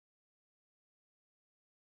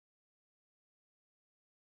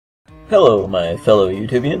Hello, my fellow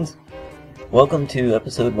YouTubians. Welcome to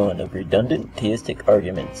episode 1 of Redundant Theistic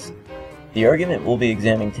Arguments. The argument we'll be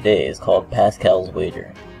examining today is called Pascal's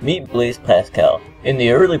Wager. Meet Blaise Pascal. In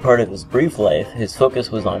the early part of his brief life, his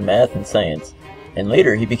focus was on math and science, and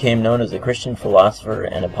later he became known as a Christian philosopher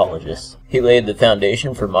and apologist. He laid the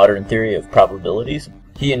foundation for modern theory of probabilities.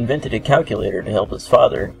 He invented a calculator to help his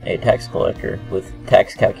father, a tax collector, with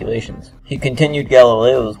tax calculations. He continued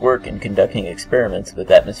Galileo's work in conducting experiments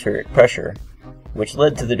with atmospheric pressure, which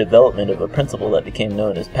led to the development of a principle that became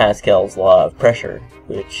known as Pascal's law of pressure,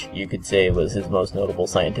 which you could say was his most notable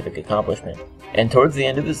scientific accomplishment. And towards the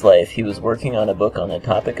end of his life, he was working on a book on the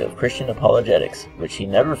topic of Christian apologetics, which he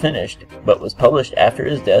never finished, but was published after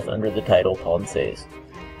his death under the title Pensées.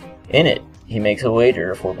 In it, he makes a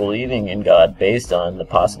wager for believing in God based on the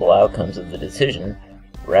possible outcomes of the decision,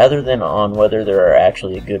 rather than on whether there are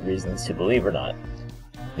actually good reasons to believe or not.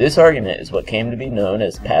 This argument is what came to be known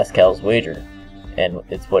as Pascal's wager, and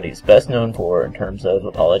it's what he's best known for in terms of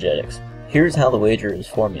apologetics. Here's how the wager is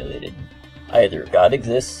formulated. Either God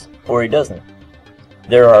exists, or he doesn't.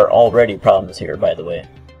 There are already problems here, by the way.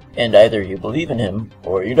 And either you believe in him,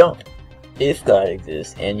 or you don't. If God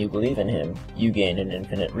exists and you believe in him, you gain an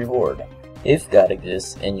infinite reward. If God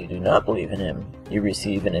exists and you do not believe in him, you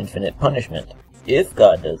receive an infinite punishment. If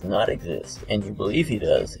God does not exist and you believe he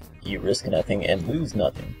does, you risk nothing and lose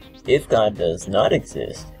nothing. If God does not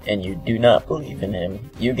exist and you do not believe in him,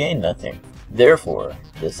 you gain nothing. Therefore,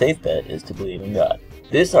 the safe bet is to believe in God.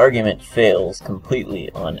 This argument fails completely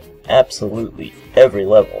on absolutely every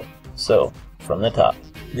level. So, from the top.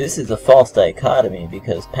 This is a false dichotomy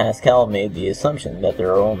because Pascal made the assumption that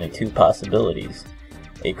there are only two possibilities.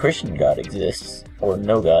 A Christian God exists, or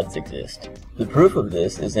no gods exist. The proof of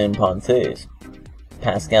this is in Pensées.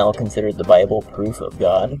 Pascal considered the Bible proof of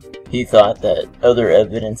God. He thought that other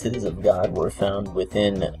evidences of God were found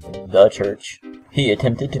within the Church. He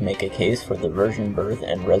attempted to make a case for the virgin birth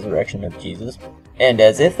and resurrection of Jesus. And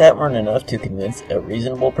as if that weren't enough to convince a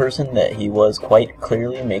reasonable person that he was quite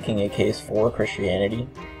clearly making a case for Christianity,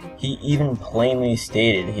 he even plainly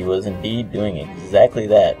stated he was indeed doing exactly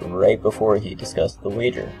that right before he discussed the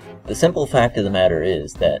wager. The simple fact of the matter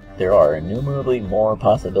is that there are innumerably more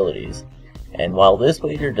possibilities, and while this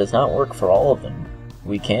wager does not work for all of them,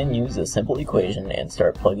 we can use a simple equation and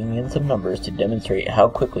start plugging in some numbers to demonstrate how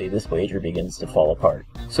quickly this wager begins to fall apart.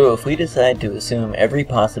 So if we decide to assume every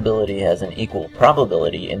possibility has an equal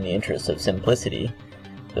probability in the interest of simplicity,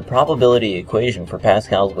 the probability equation for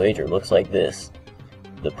Pascal's wager looks like this.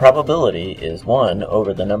 The probability is 1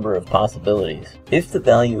 over the number of possibilities. If the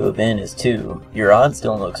value of n is 2, your odds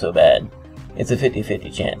don't look so bad. It's a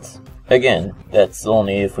 50-50 chance. Again, that's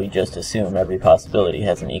only if we just assume every possibility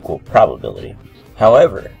has an equal probability.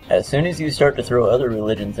 However, as soon as you start to throw other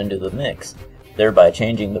religions into the mix, thereby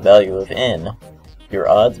changing the value of n, your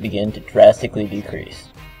odds begin to drastically decrease.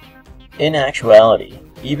 In actuality,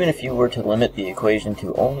 even if you were to limit the equation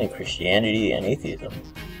to only Christianity and atheism,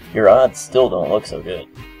 your odds still don't look so good.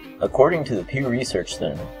 According to the Pew Research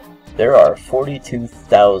Center, there are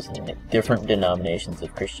 42,000 different denominations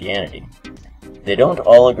of Christianity. They don't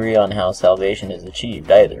all agree on how salvation is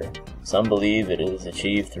achieved either. Some believe it is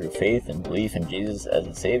achieved through faith and belief in Jesus as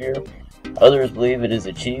a Savior. Others believe it is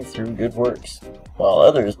achieved through good works, while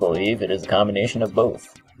others believe it is a combination of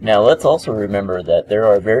both. Now let's also remember that there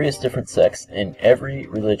are various different sects in every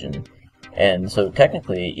religion, and so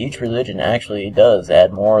technically each religion actually does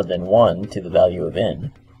add more than 1 to the value of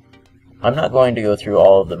n. I'm not going to go through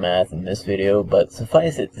all of the math in this video, but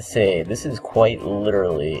suffice it to say this is quite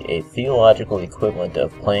literally a theological equivalent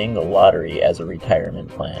of playing the lottery as a retirement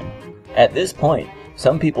plan. At this point,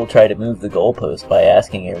 some people try to move the goalpost by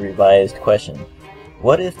asking a revised question.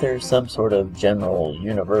 What if there's some sort of general,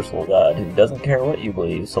 universal God who doesn't care what you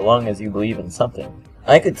believe so long as you believe in something?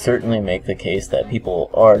 I could certainly make the case that people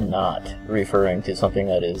are not referring to something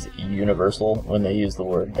that is universal when they use the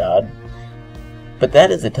word God. But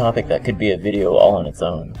that is a topic that could be a video all on its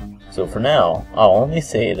own. So for now, I'll only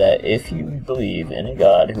say that if you believe in a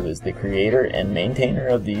God who is the creator and maintainer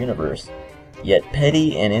of the universe, yet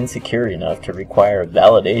petty and insecure enough to require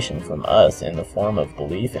validation from us in the form of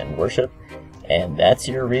belief and worship, and that's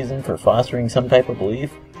your reason for fostering some type of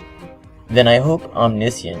belief, then I hope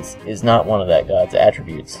omniscience is not one of that God's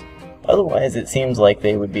attributes. Otherwise, it seems like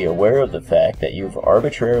they would be aware of the fact that you've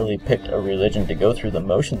arbitrarily picked a religion to go through the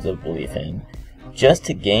motions of belief in, just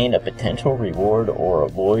to gain a potential reward or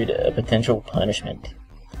avoid a potential punishment.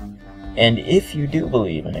 And if you do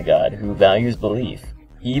believe in a God who values belief,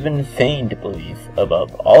 even feigned belief,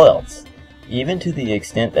 above all else, even to the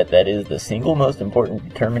extent that that is the single most important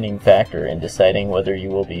determining factor in deciding whether you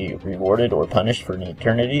will be rewarded or punished for an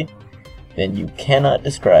eternity, then you cannot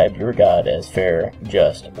describe your God as fair,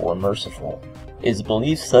 just, or merciful. Is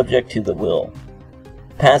belief subject to the will?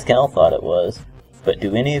 Pascal thought it was, but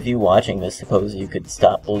do any of you watching this suppose you could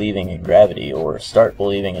stop believing in gravity or start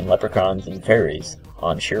believing in leprechauns and fairies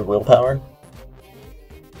on sheer willpower?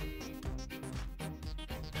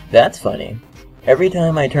 That's funny. Every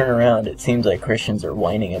time I turn around, it seems like Christians are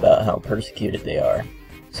whining about how persecuted they are.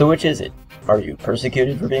 So which is it? Are you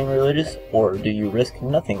persecuted for being religious, or do you risk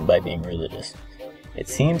nothing by being religious? It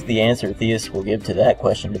seems the answer theists will give to that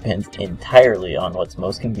question depends entirely on what's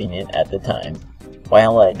most convenient at the time.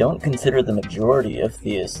 While I don't consider the majority of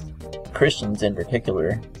theists, Christians in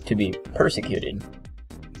particular, to be persecuted,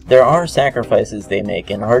 there are sacrifices they make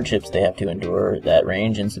and hardships they have to endure that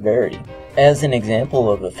range in severity. As an example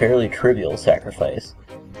of a fairly trivial sacrifice,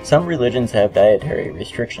 some religions have dietary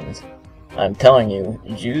restrictions. I'm telling you,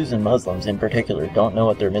 Jews and Muslims in particular don't know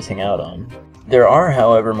what they're missing out on. There are,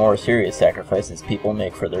 however, more serious sacrifices people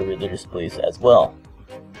make for their religious beliefs as well.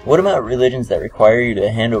 What about religions that require you to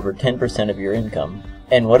hand over 10% of your income?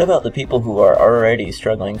 And what about the people who are already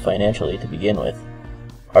struggling financially to begin with?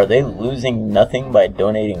 Are they losing nothing by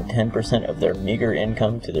donating 10% of their meager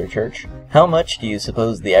income to their church? How much do you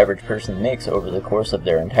suppose the average person makes over the course of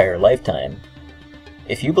their entire lifetime?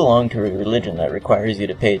 If you belong to a religion that requires you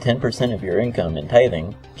to pay 10% of your income in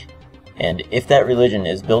tithing, and if that religion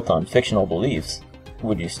is built on fictional beliefs,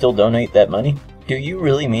 would you still donate that money? Do you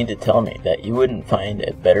really mean to tell me that you wouldn't find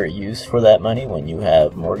a better use for that money when you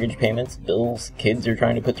have mortgage payments, bills, kids you're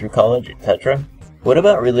trying to put through college, etc.? What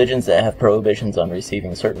about religions that have prohibitions on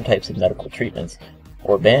receiving certain types of medical treatments,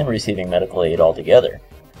 or ban receiving medical aid altogether?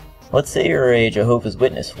 Let's say you're a Jehovah's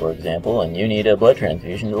Witness, for example, and you need a blood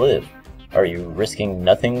transfusion to live. Are you risking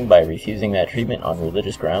nothing by refusing that treatment on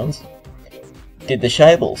religious grounds? Did the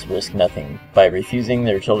Scheibels risk nothing by refusing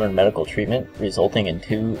their children medical treatment, resulting in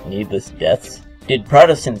 2 needless deaths? Did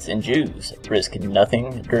Protestants and Jews risk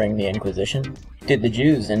nothing during the Inquisition? Did the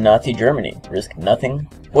Jews in Nazi Germany risk nothing?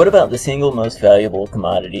 What about the single most valuable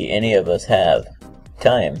commodity any of us have?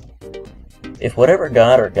 Time. If whatever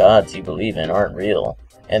god or gods you believe in aren't real,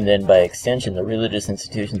 and then by extension the religious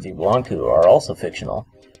institutions you belong to are also fictional,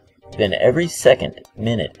 then every second,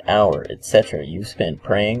 minute, hour, etc. you spend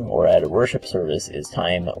praying or at a worship service is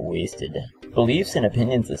time wasted. Beliefs and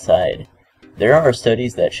opinions aside, there are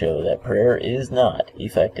studies that show that prayer is not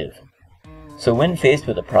effective. So when faced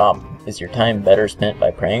with a problem, is your time better spent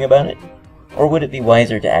by praying about it? Or would it be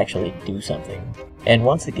wiser to actually do something? And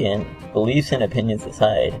once again, beliefs and opinions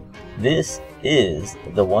aside, this is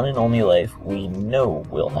the one and only life we know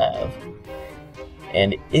we'll have.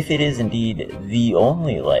 And if it is indeed the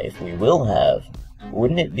only life we will have,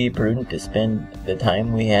 wouldn't it be prudent to spend the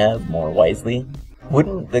time we have more wisely?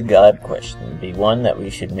 Wouldn't the God question be one that we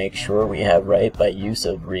should make sure we have right by use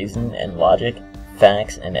of reason and logic,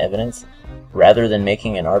 facts and evidence, rather than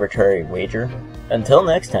making an arbitrary wager? Until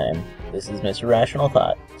next time, this is Mr. Rational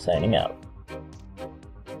Thought, signing out.